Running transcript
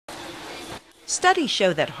Studies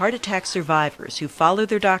show that heart attack survivors who follow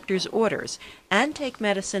their doctor's orders and take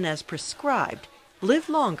medicine as prescribed live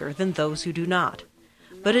longer than those who do not.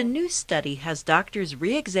 But a new study has doctors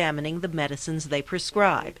re-examining the medicines they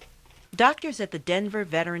prescribe. Doctors at the Denver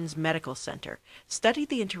Veterans Medical Center studied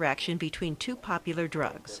the interaction between two popular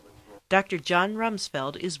drugs. Dr. John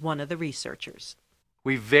Rumsfeld is one of the researchers.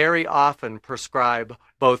 We very often prescribe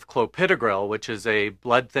both clopidogrel, which is a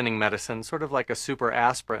blood-thinning medicine, sort of like a super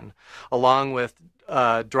aspirin, along with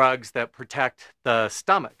drugs that protect the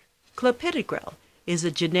stomach. Clopidogrel is a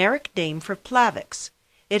generic name for Plavix.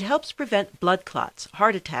 It helps prevent blood clots,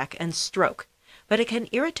 heart attack, and stroke, but it can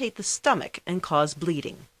irritate the stomach and cause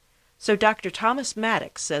bleeding. So Dr. Thomas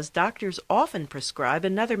Maddox says doctors often prescribe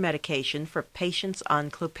another medication for patients on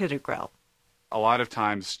clopidogrel. A lot of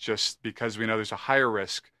times, just because we know there's a higher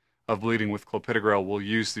risk of bleeding with clopidogrel, we'll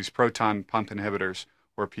use these proton pump inhibitors,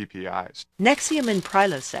 or PPIs. Nexium and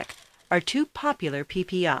Prilosec are two popular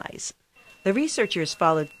PPIs. The researchers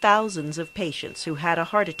followed thousands of patients who had a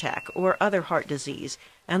heart attack or other heart disease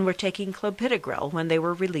and were taking clopidogrel when they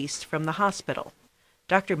were released from the hospital.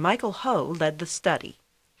 Dr. Michael Ho led the study.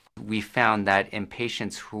 We found that in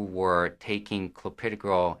patients who were taking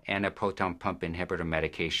clopidogrel and a proton pump inhibitor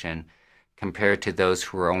medication, compared to those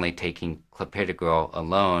who were only taking clopidogrel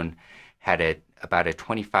alone, had about a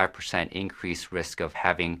 25% increased risk of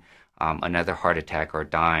having another heart attack or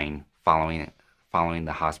dying following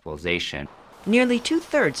the hospitalization. Nearly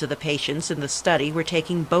two-thirds of the patients in the study were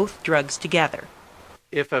taking both drugs together.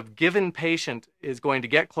 If a given patient is going to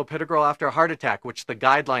get clopidogrel after a heart attack, which the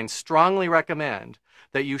guidelines strongly recommend,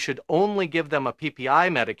 that you should only give them a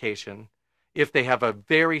PPI medication if they have a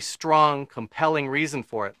very strong, compelling reason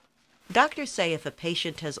for it. Doctors say if a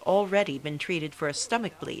patient has already been treated for a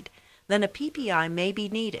stomach bleed, then a PPI may be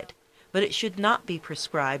needed, but it should not be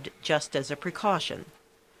prescribed just as a precaution.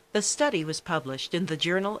 The study was published in the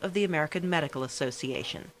Journal of the American Medical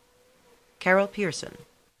Association. Carol Pearson,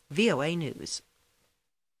 VOA News.